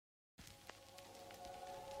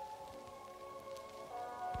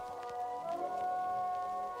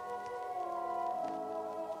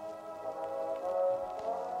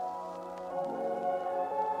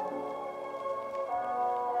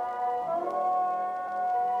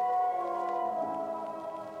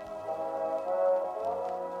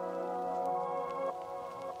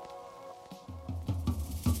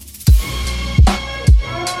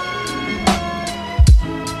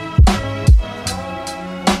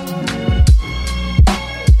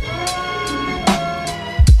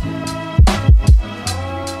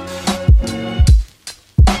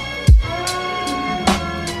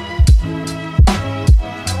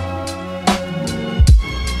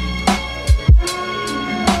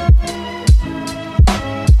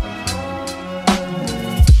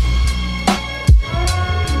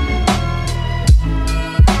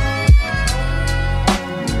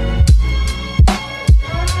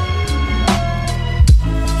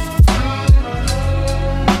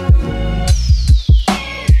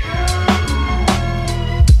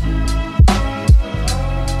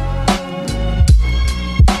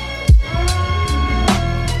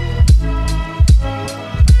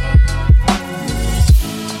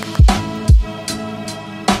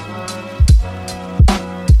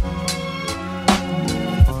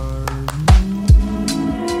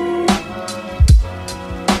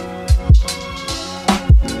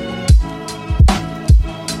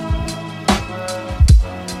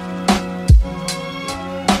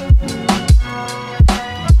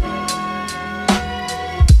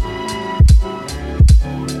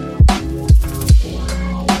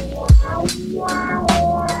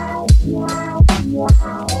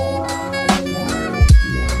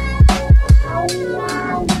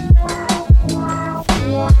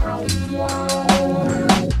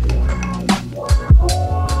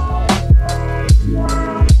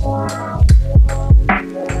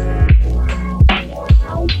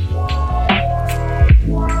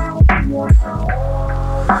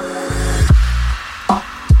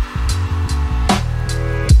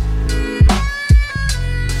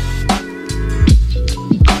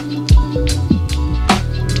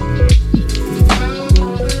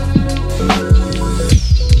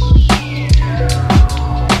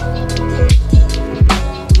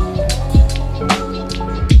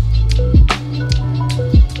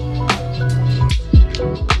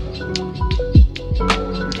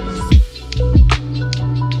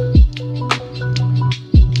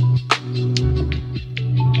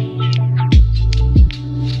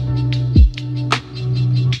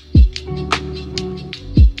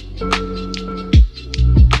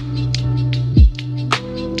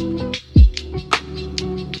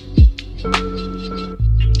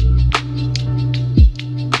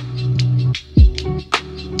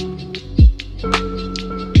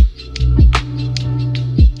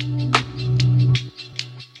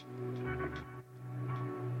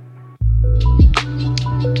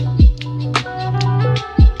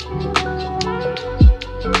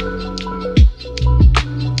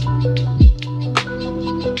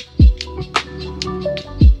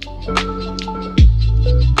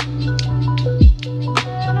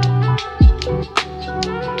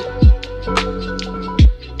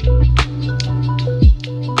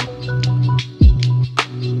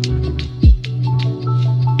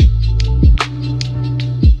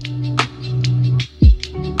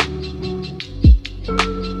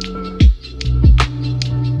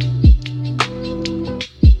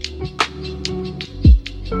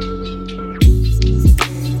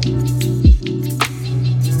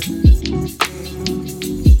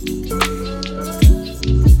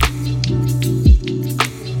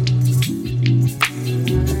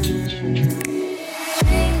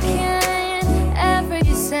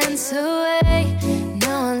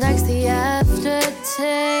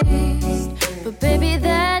But baby,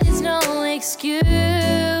 that is no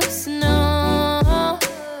excuse, no.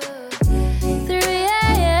 3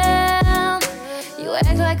 a.m. You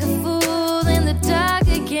act like a fool in the dark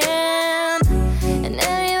again. And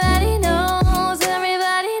everybody knows,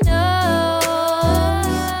 everybody knows.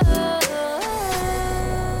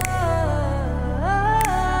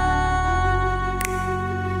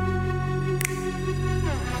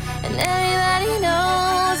 And everybody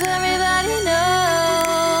knows, everybody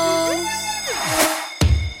knows.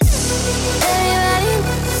 Everybody,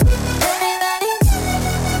 everybody,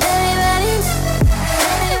 everybody,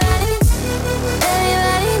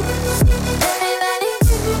 everybody, everybody,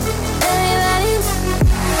 everybody,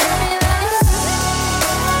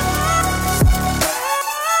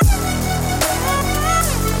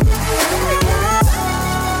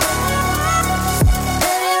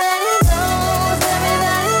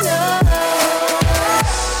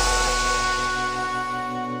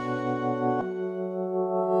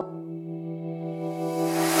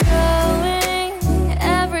 throwing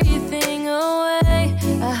everything away.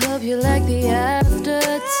 I hope you like the aftertaste,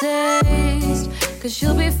 'cause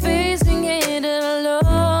you'll be facing it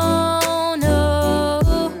alone.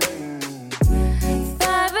 Oh.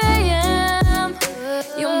 5 a.m.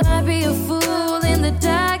 You might be a fool in the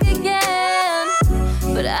dark again,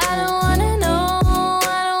 but I don't wanna know,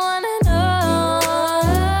 I don't wanna know.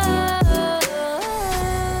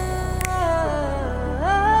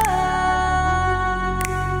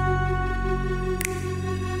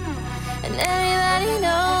 And everybody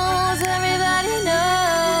knows, everybody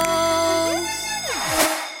knows.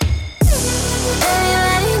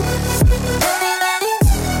 Everybody, everybody,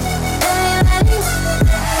 everybody,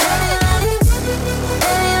 everybody,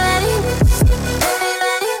 everybody,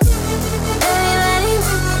 everybody, everybody,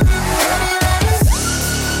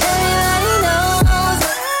 everybody knows.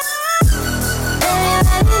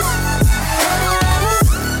 Everybody,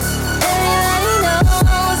 everybody knows.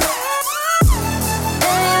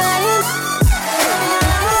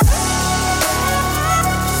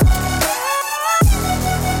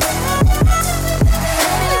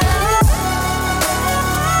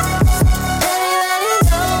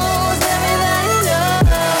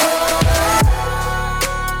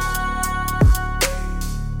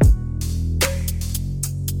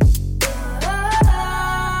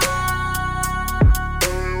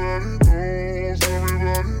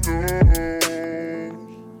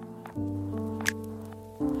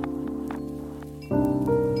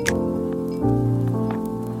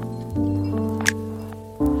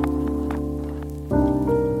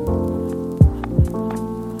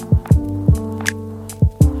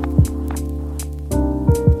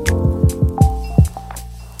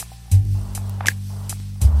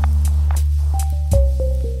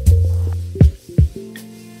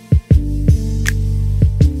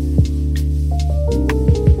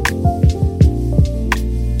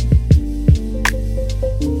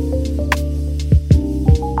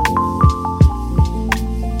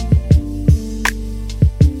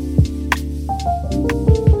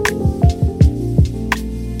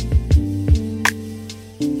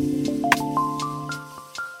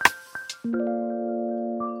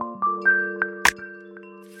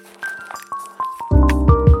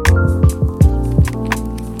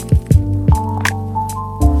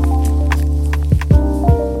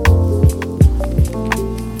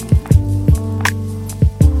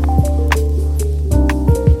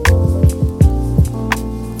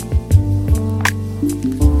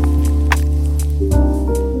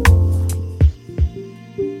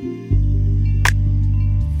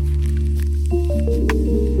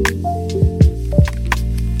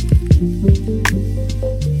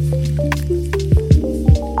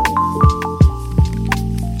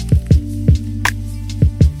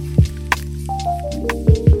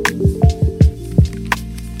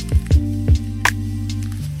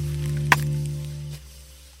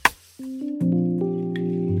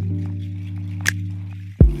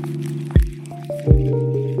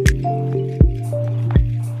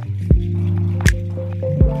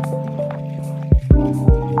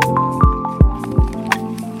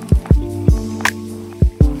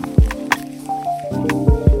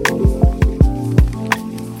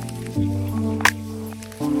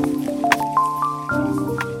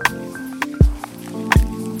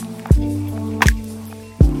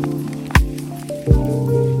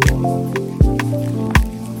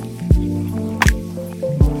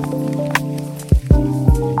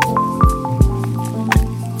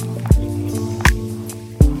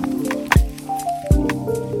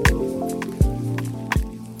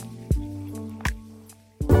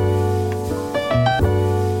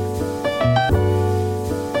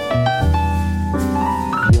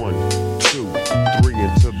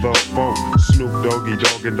 Doggy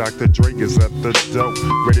Dogg and Dr. Dre is at the door,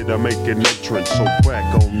 ready to make an entrance, so back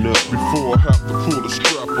on up. Before I have to pull the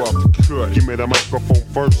strap off the cut, give me the microphone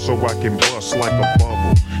first so I can bust like a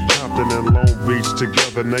bubble. Compton and Long Beach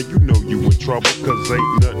together, now you know you in trouble, cause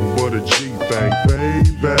ain't nothing but a G thing,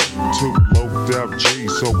 baby. Two loped out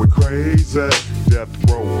G's, so we're crazy. Death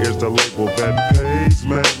Row is the label that pays,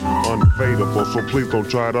 man. Unfadable, so please don't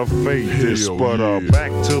try to fade this. But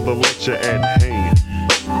back to the lecture at hand.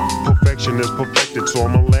 Perfection is perfected, so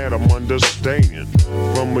I'ma let them understand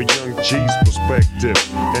from a young G's perspective.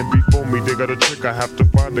 And before me dig out a trick, I have to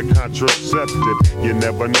find a contraceptive. You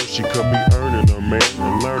never know, she could be earning her, man,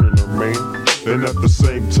 and learning her, man. And at the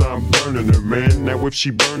same time burning her, man. Now if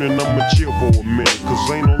she burning, I'ma chill for a minute,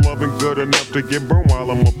 cause ain't no loving good enough to get burned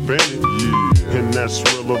while I'm up in it. Yeah. And that's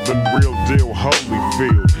realer than real deal,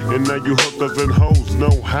 Holyfield. And now you hookers and hoes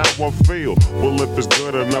know how I feel. Well, if it's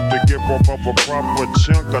good enough to get rough off a proper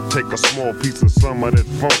chunk, I take a small piece of some of that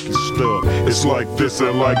funky stuff. It's like this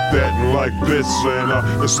and like that and like this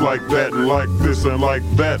and it's like that and like this and like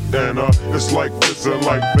that and it's like this and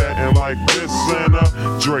like that and like this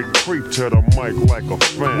and Drake creep to the mic like a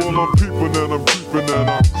fan. Well, I'm peeping and I'm creeping and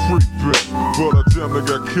I'm creeping, but I damn near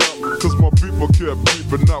got killed, cause my people kept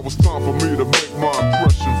peeping. Now it's time for me to make my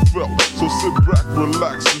impression felt. So sit back,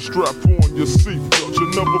 relax, and strap on your seatbelt.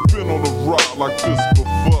 You never been on a ride like this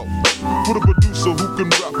before. With a producer who can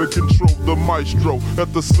rap and control the maestro.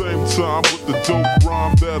 At the same time with the dope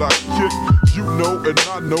rhyme that I kick, you know and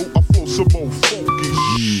I know I flow some more funky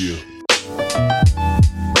shit.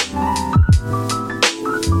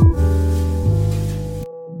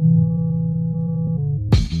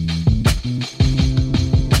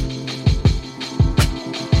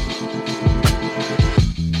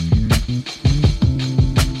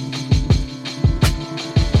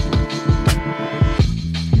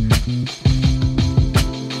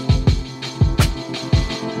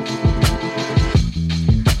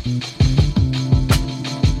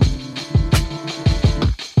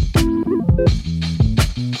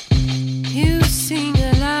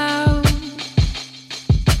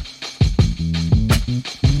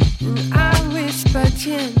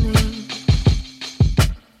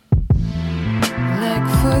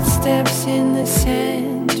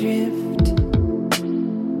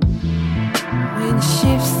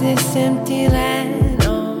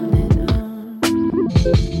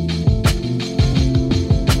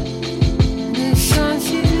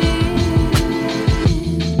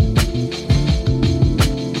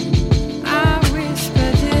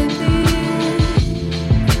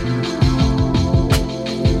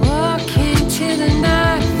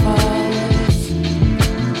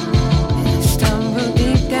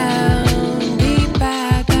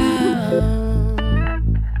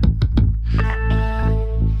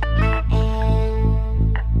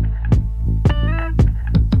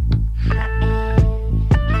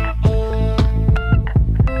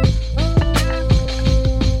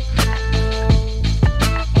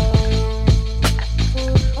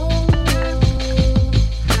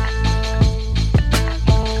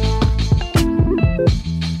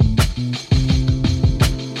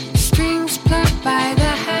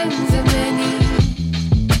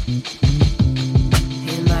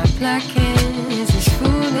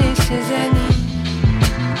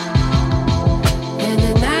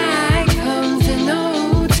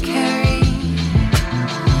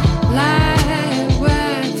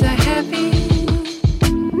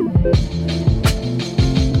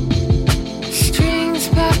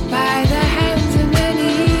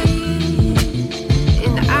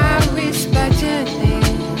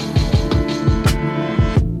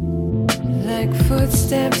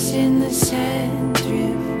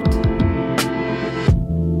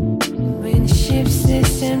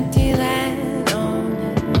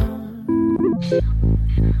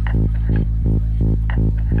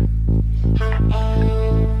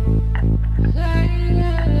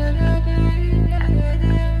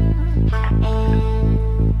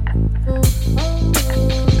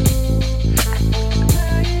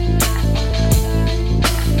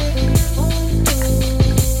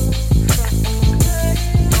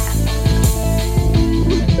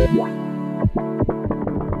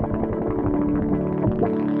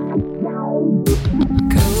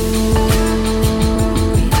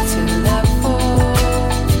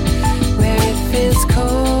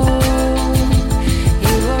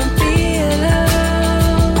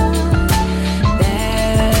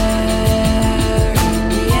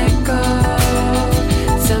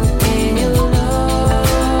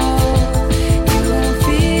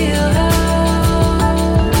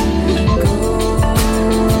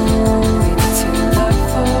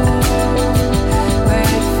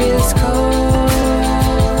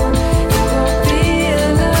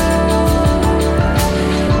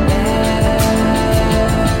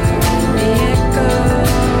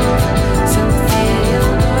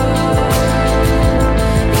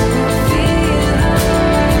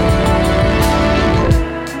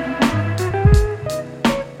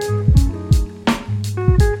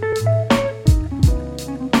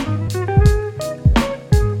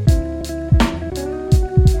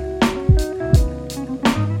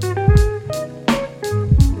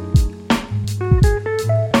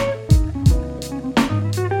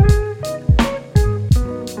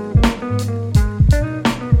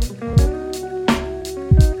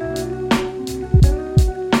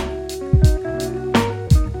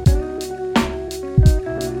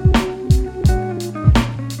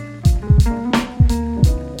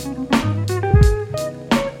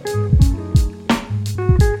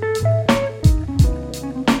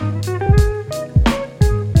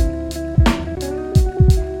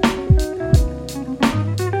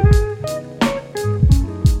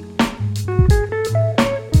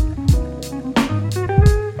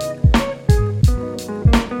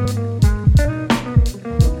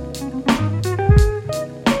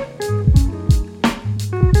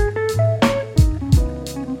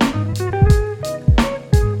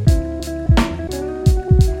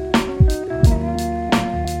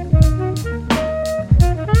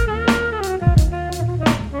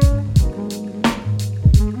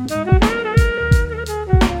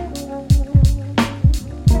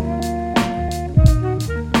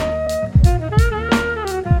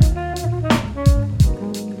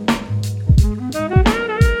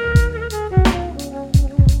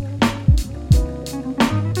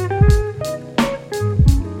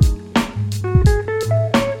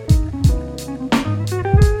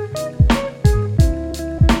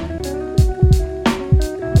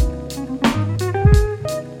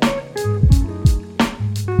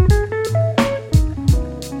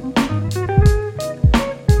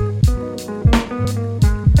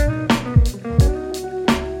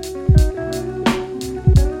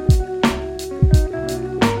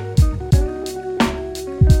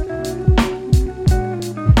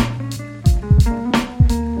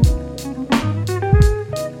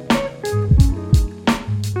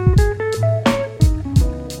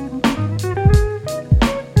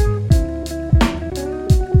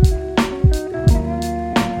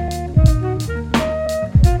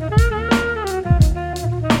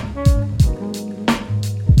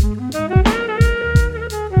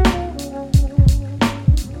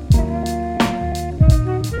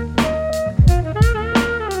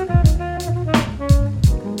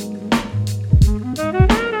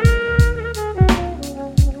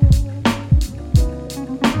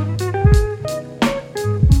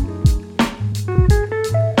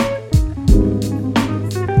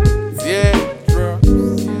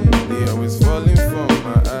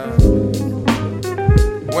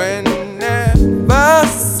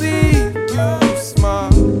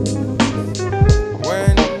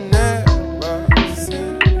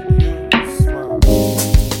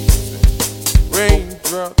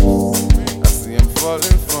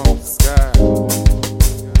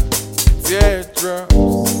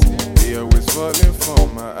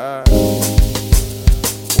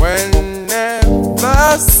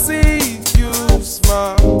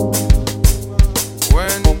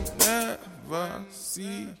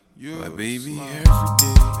 baby, every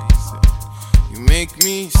day you make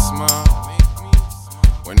me smile.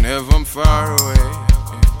 Whenever I'm far away,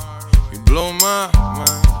 you blow my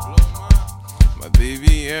mind. My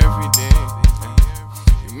baby, every day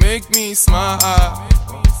you make me smile.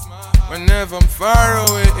 Whenever I'm far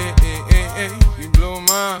away, you blow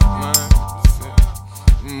my mind.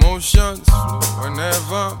 Emotions flow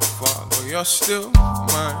whenever I'm far, but you're still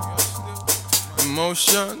mine.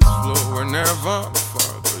 Emotions flow whenever I'm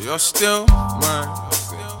far, but you're still mine.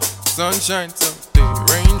 Sunshine someday,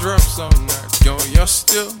 raindrops all night, yo, you're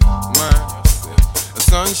still mine. The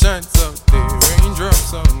sunshine someday,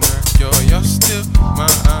 raindrops all night, yo, you're still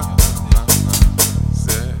mine.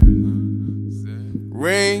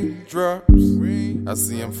 Raindrops, I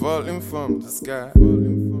see them falling from the sky.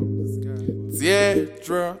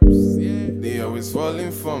 Teardrops, they always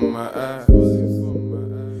falling from my eyes.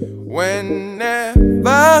 Whenever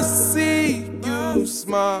I see you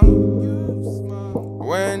smile,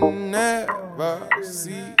 whenever I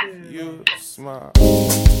see you smile.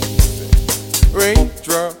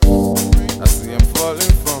 Raindrops, I see them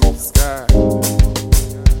falling from the sky.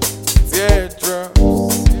 Teardrops,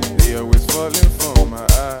 they always falling from my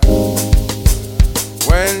eyes.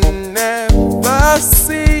 Whenever I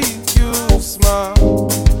see you smile,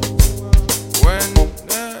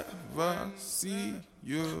 whenever I see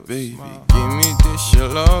you baby, smile. Give me this your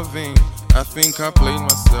loving. I think I played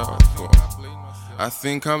myself. I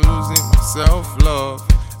think I'm losing my self-love.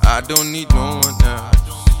 I don't need no one else.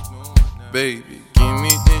 Baby, give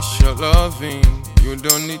me this your loving. You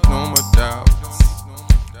don't need no more doubts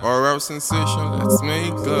or else sensation. Let's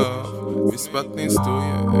make love. Whisper things to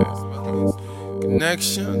your head.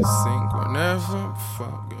 Connections sink whenever I'm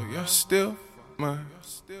far. Girl, you're still mine.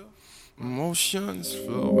 Emotions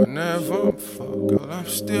flow whenever I'm far. Girl, I'm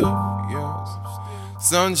still yours.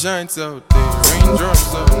 Sunshine's out there,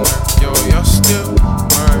 raindrops all night. Yo, you're still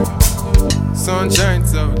mine.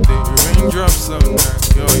 Sunshine's out there, raindrops all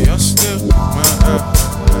night. Yo, you're still mine.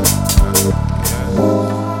 Yeah.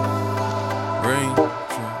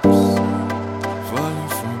 Raindrops falling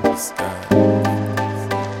from the sky.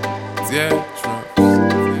 Yeah.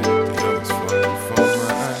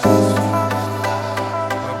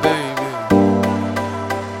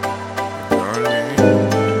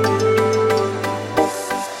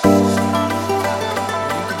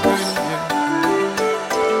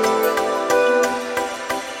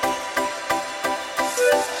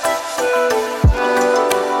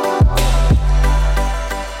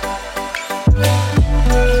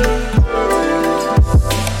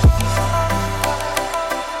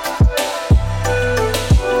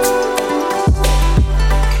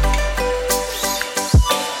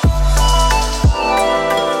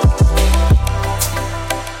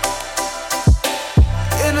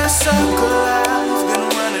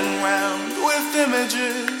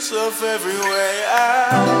 Of every way I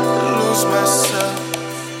lose myself.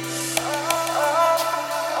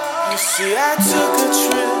 You see, I took a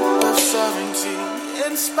trip of sovereignty,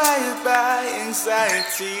 inspired by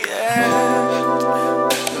anxiety and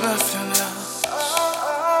nothing else.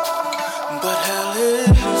 But hell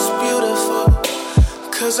is beautiful,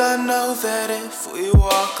 'cause I know that if we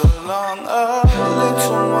walk along a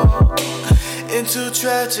little more into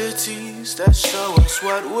tragedies that show us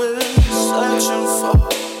what we're searching for,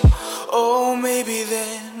 oh, maybe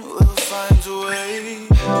then we'll find a way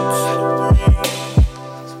to breathe.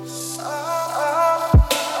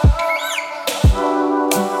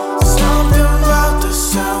 Something about the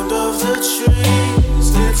sound of the trees,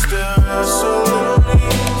 it's the rustle of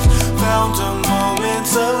leaves, found a moment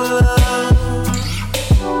of love.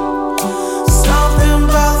 Something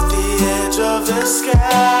about the edge of the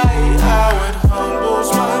sky, how it humbles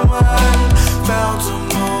my mind, found a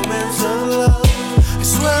moment of love. I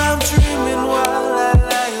swear I'm dreaming while I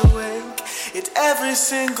lie awake. Every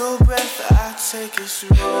single breath I take is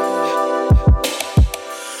real.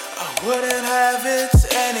 I wouldn't have it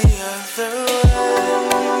any other way.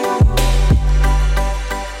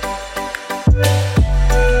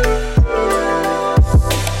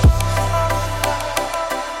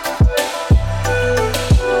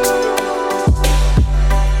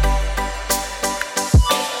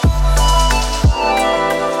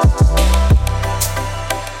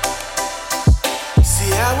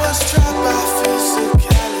 See, I was trapped by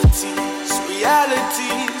physicalities,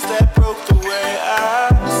 realities that broke the way I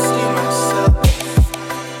see myself.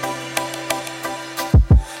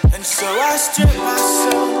 And so I stripped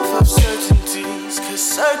myself of certainties, 'cause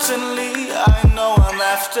certainly I know I'm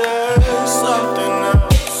after something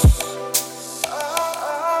else.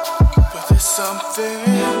 But there's something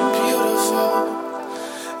beautiful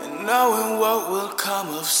in knowing what will come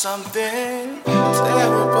of something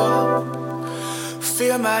terrible.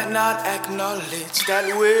 Fear might not acknowledge that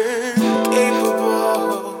we're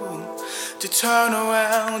capable to turn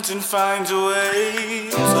around and find a way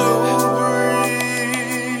to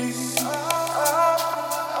breathe.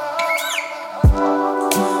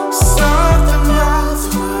 Something about the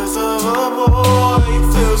birth of a boy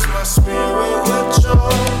fills my spirit with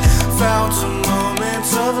joy. Found some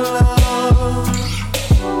moments of love.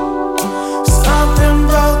 Something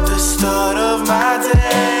about the start of my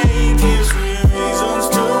day gives me reasons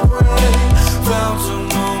to pray. Found some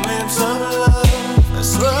moments of love.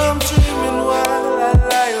 That's what I'm dreaming while I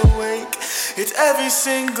lie awake. It's every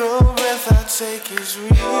single breath I take is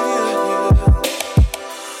real.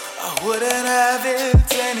 I wouldn't have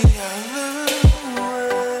it any other way.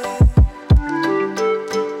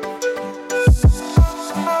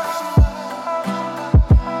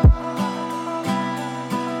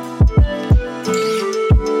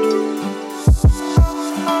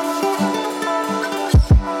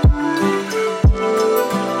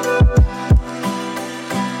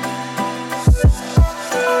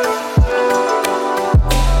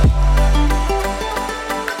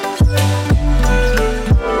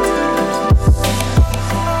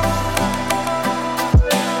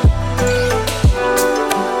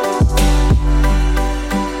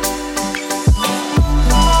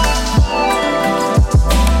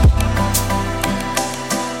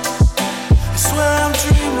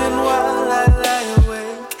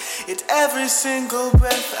 Every single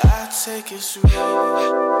breath I take is real.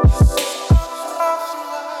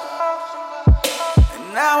 And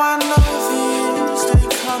now I know the years they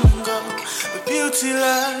come and go, but beauty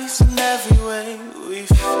lies in every way we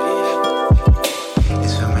feel.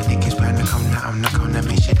 It's for my niggas trying to come now. I'm not gonna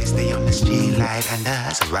make sure they stay on the street light and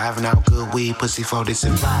surviving out good weed, pussy for this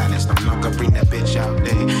and violence. I'm not gonna bring that bitch out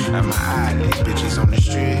there. I'm my eyelids, bitches on the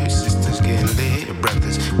street, sisters getting lit,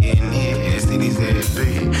 brothers getting hit, STDs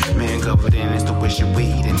every man covered in is the wish of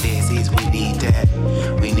weed, and this is we need that,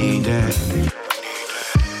 we need that.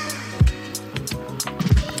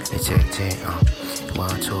 Check,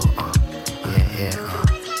 1, 2, yeah,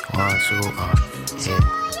 1, 2, yeah.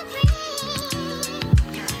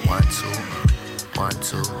 1, 2, 1,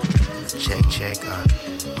 2, check,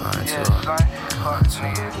 1, 2, 1,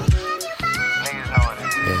 2. Niggas know what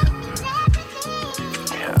it is.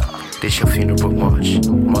 Yeah. This your funeral march.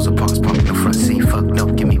 Mozart Parks parked in the front seat. Fuck no,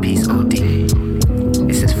 give me peace, OD.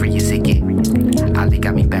 It's as free as it get. Ali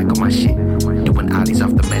got me back on my shit. Doing ollies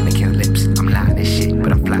off the mannequin lips. I'm lying as shit,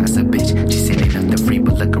 but I'm fly as a bitch. She said ain't nothing free,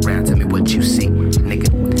 but look around, tell me what you see. Nigga,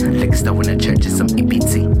 liquor store in the church and some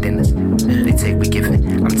EBT dinners. They take, we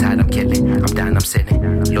giving. I'm tired, I'm killing. I'm dying, I'm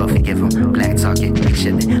sinning. Lord forgive him. Black target, we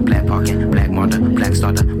chillin'. Black parking, black martyr, black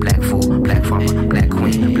starter, black fool, black farmer, black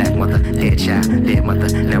queen, black mother, dead child, dead mother.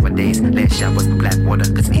 Nowadays, last showers, black water,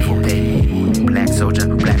 cause evil pay. Black soldier,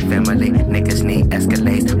 black family, niggas need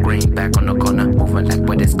escalades. Green back on the corner, moving like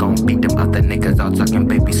what it's gon' be. Them other niggas all talking,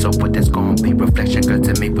 baby, so what it's gon' be. Reflection, girl,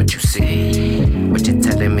 tell me what you see. What you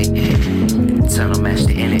telling me? Eternal match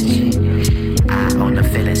the energy. Eye on the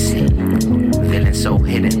feeling, see. Feeling so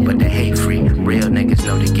hidden, but they hate free. Real niggas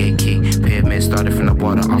know the gate key. Pyramid started from the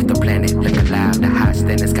water off the planet. Look alive, the high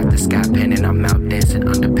standards got the sky panning. I'm out dancing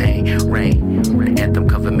under pain, rain. Anthem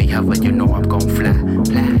cover me, hover, you know I'm gon' fly.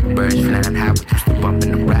 Birds flying high, we used to bump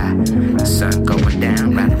in the ride. Sun going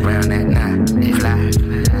down, right around at night. Fly.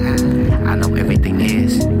 I know everything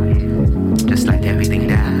is, just like everything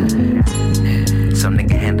dies. Some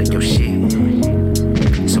nigga handle your shit,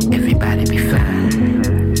 so everybody be fine.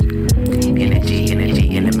 Energy,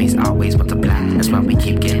 enemies always multiply. That's why we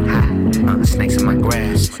keep getting high. Snakes in my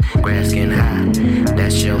grass getting high.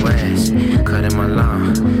 That's your ass, cutting my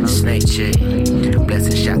lawn. Snake chick,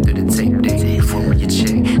 blessing shot through the tape day. Before you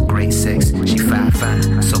check, great sex. She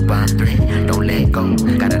 5'5", so I'm 3. Don't let go,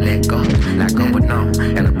 gotta let go. Like over no,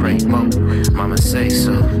 gotta pray more. Mama say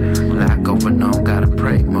so. Like over no, gotta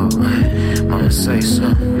pray more. Mama say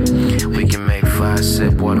so. We can make fire,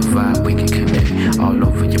 sip water vibe. We can connect all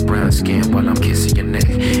over your brown skin while I'm kissing your neck.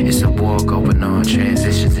 It's a war going on,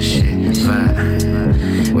 transitions and shit.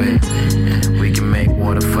 Vibe, wait. We can make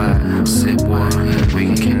water fire, sip water. We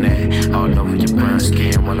can connect all over your brown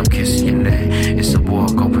skin while I'm kissing your neck. It's a war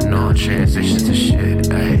going on, transitions and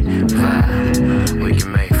shit. Ay, vibe. We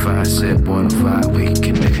can make fire, sip water vibe. We can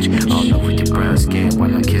connect all over your brown skin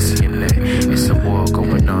while I'm kissing your neck. It's a war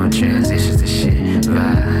going on, transitions and shit.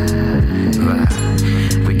 Vibe.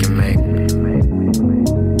 We can make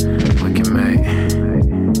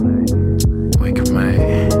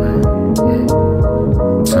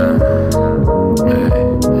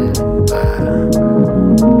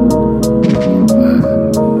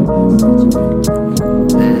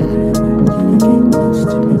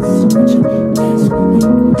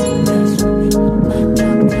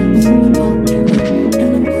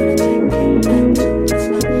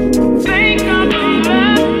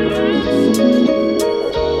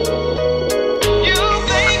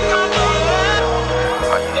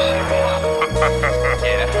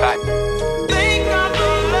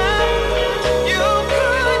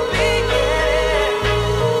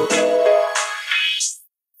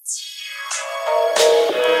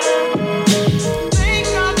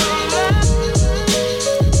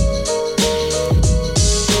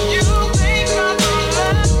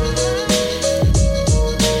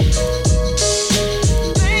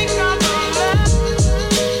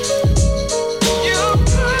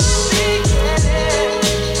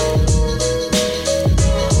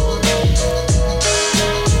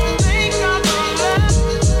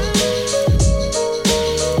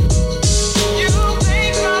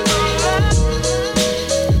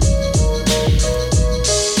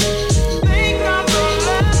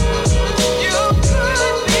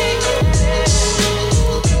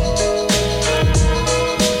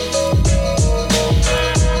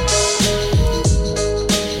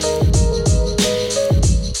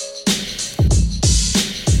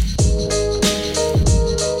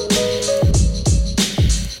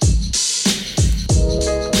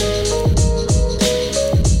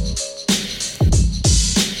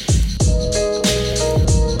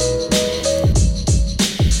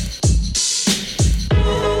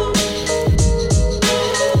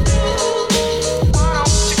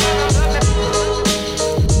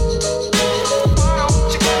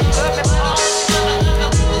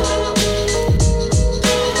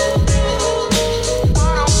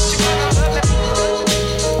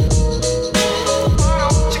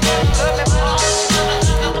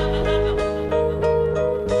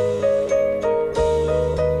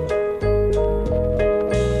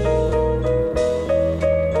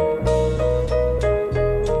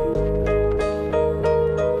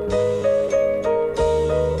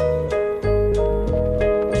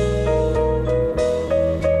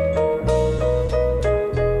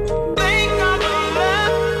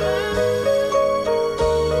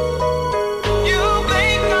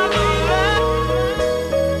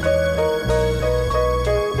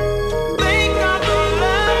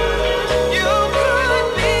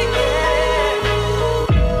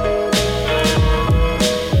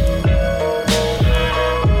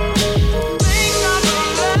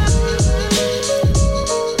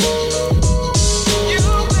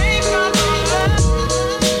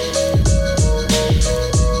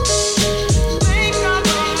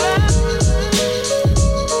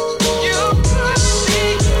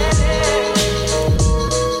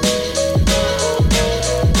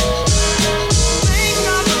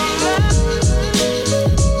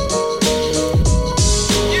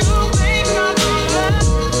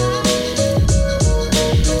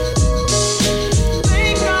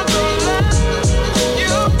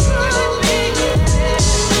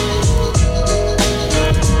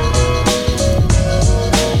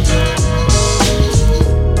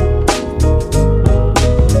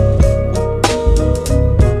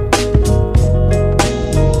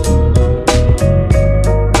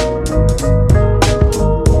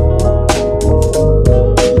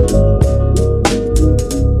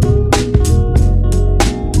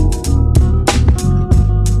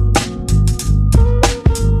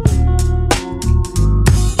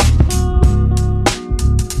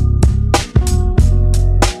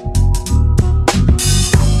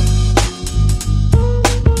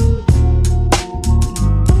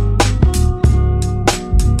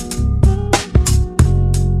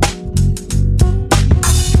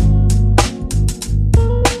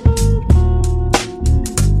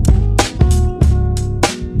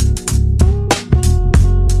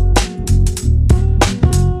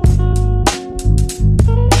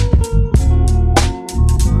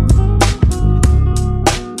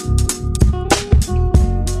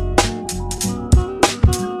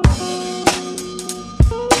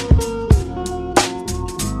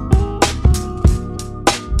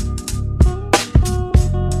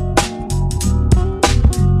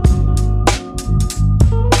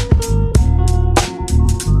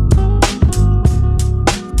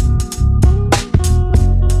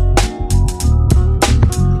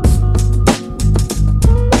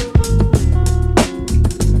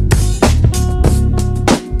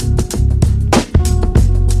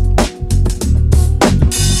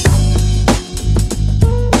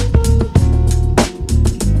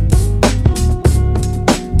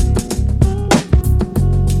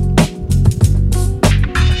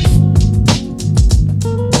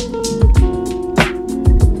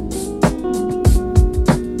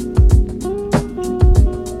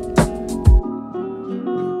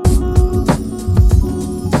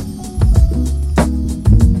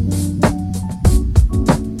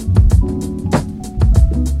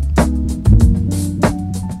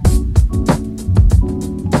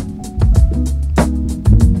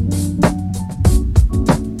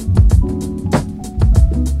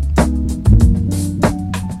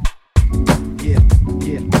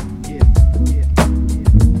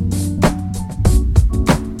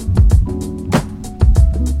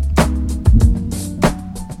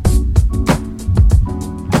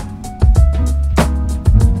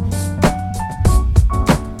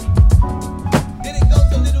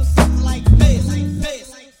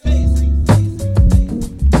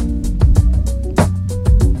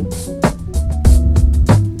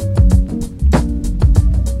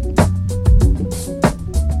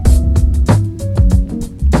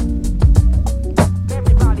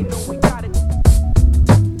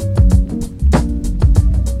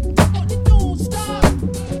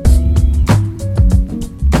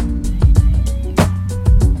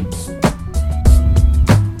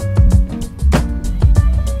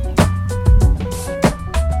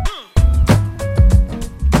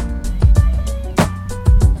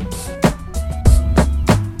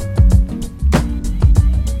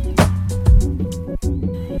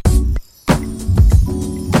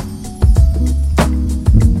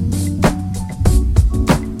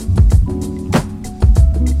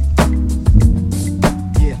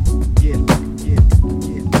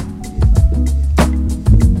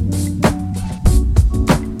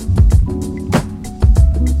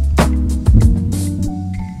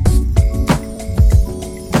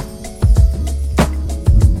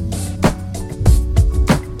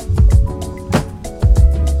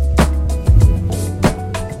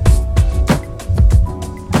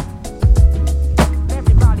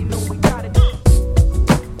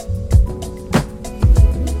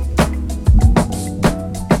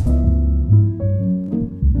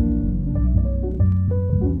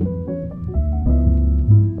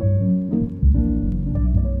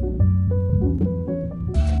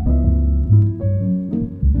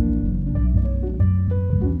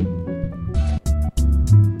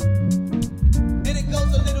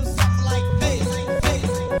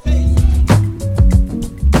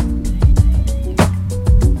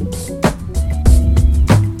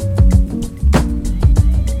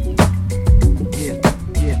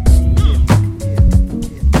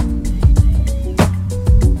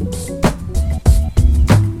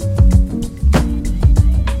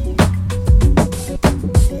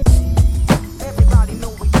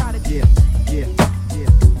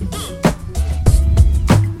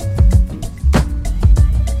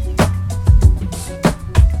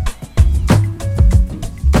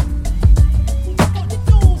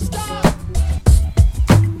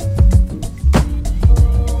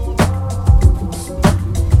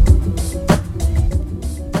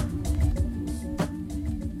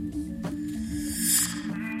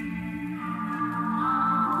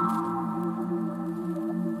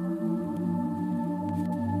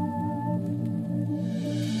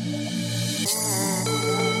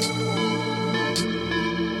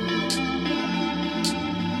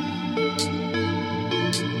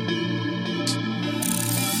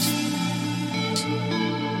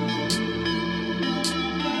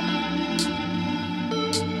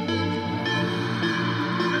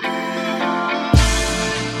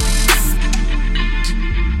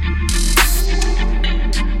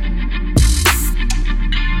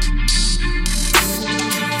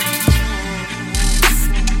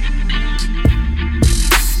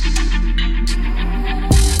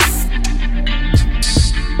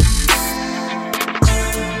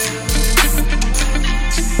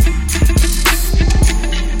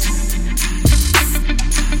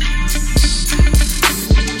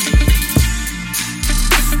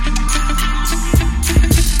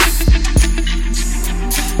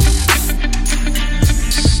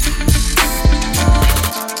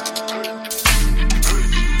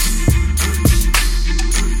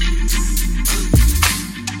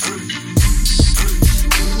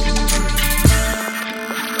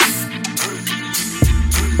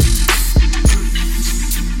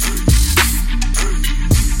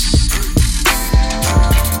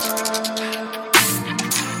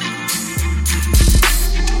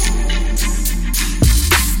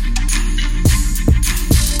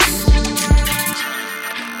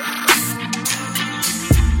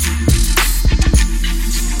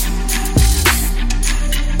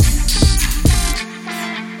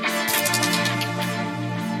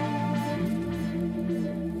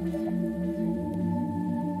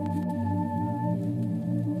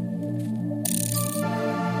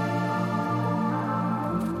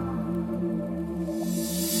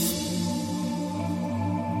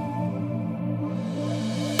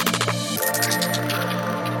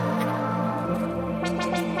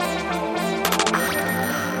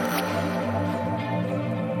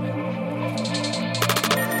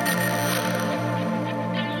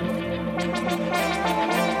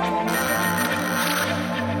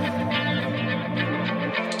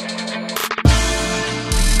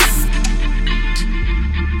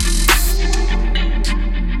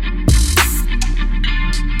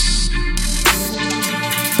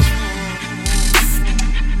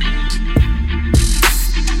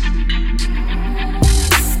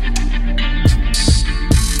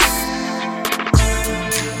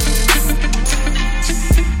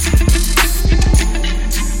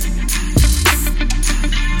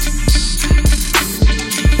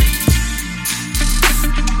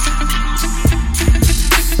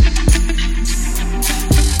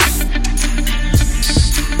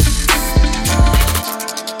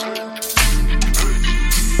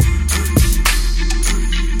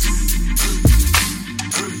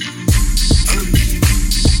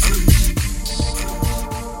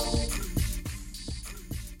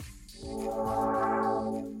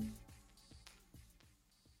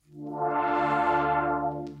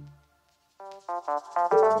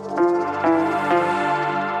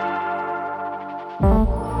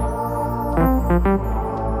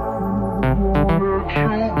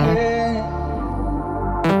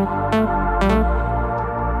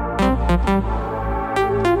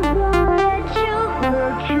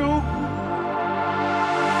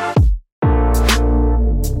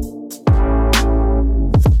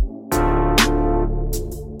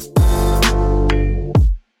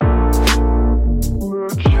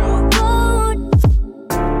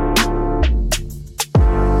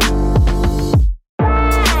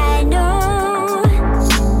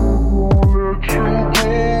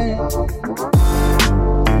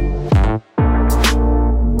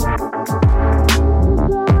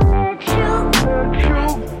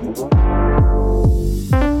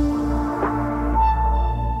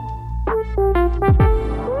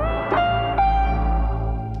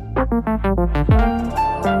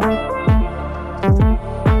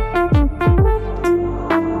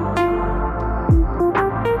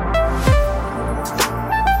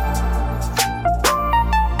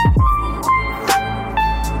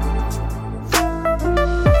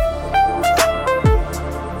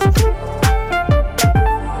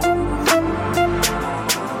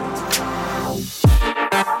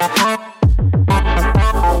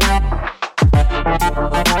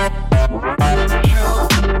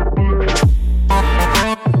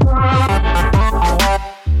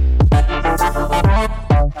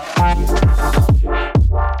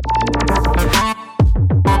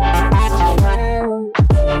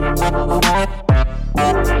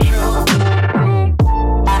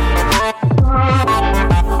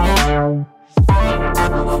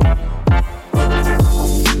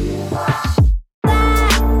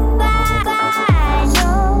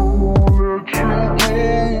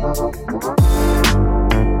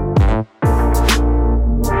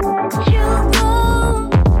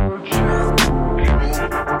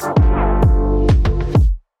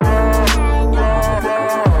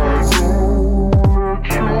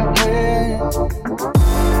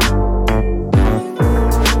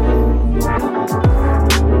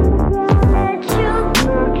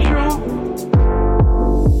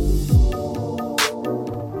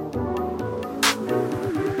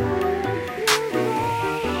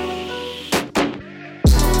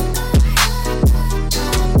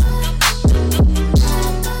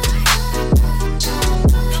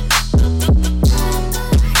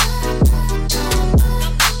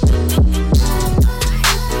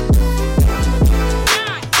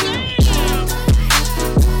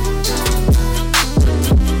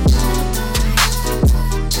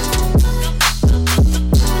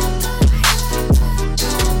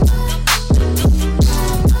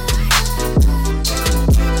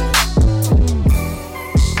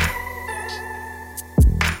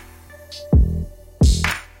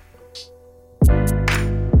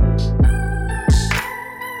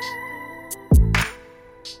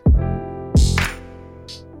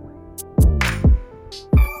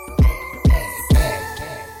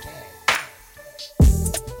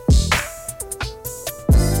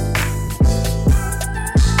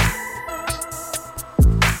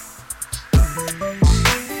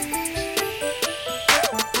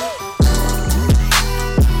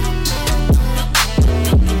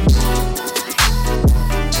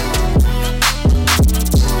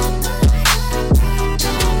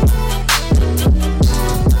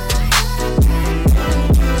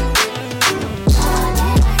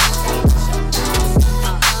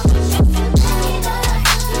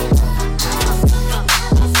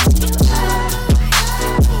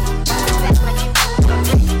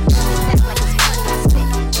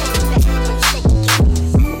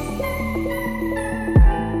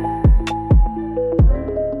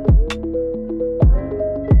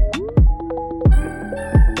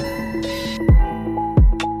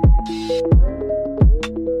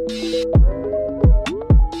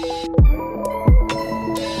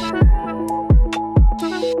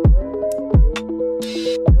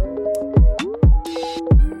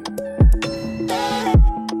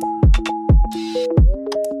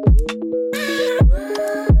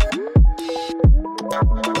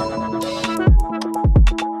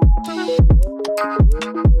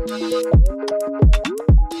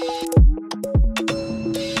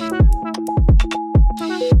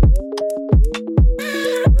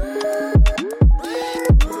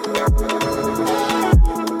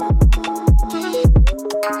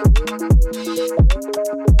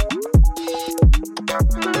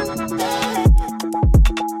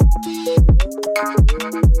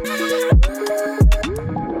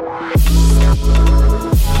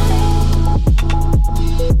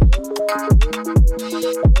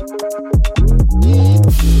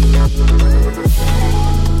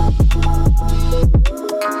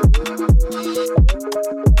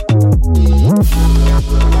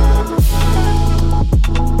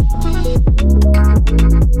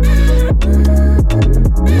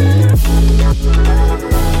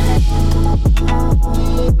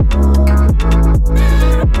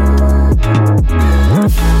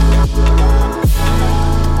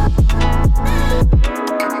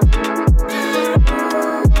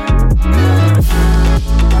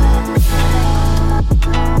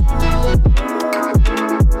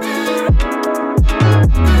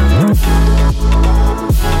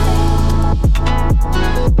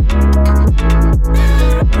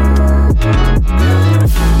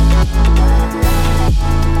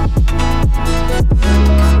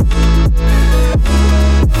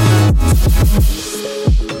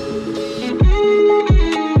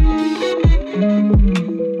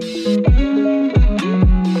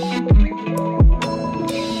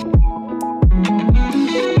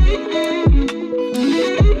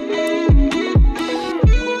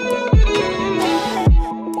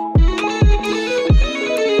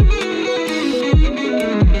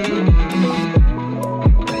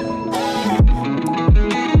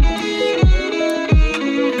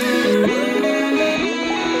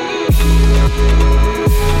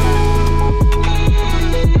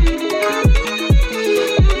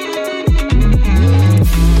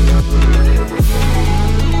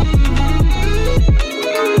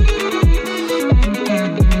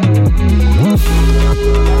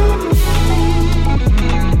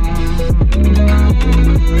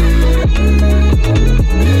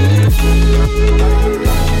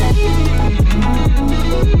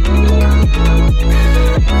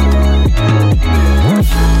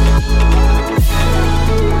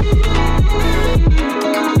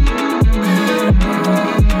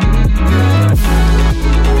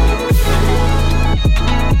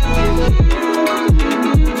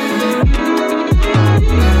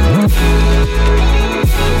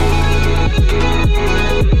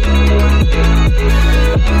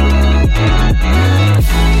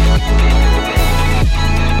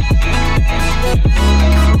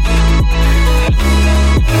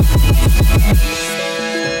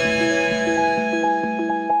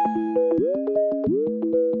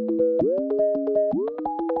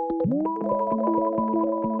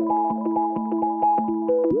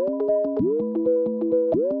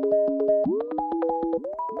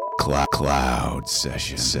Cloud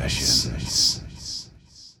Sessions.